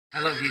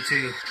Hello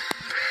YouTube,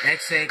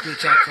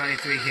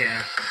 XA23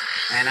 here,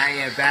 and I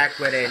am back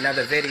with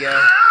another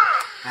video.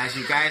 As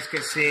you guys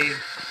can see,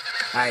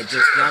 I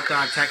just jumped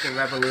on Tekken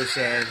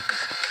Revolution,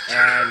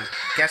 and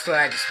guess what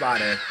I just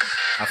spotted?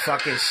 A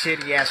fucking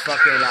shitty ass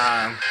fucking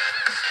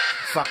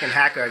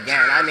hacker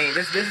again. I mean,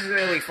 this is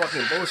really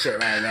fucking bullshit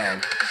right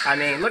now. I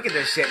mean, look at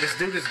this shit. This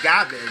dude is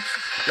garbage.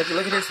 Look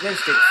at this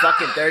lipstick,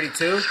 fucking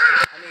 32. I mean,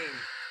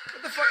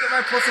 what the fuck am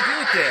I supposed to do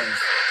with this?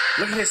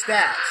 Look at his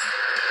stats.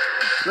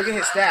 Look at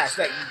his stats,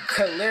 like,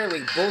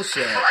 clearly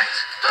bullshit.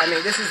 I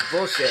mean, this is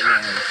bullshit,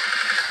 man.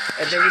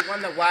 And then you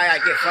wonder why I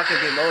get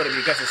fucking demoted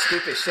because of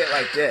stupid shit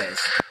like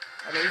this.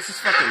 I mean, this is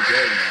fucking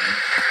gay, man.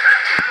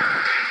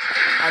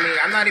 I mean,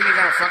 I'm not even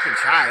gonna fucking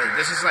try it.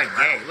 This is like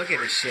gay. Look at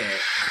this shit.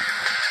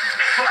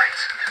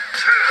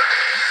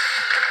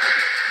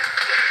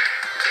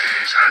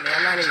 I mean,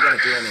 I'm not even gonna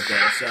do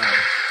anything, so...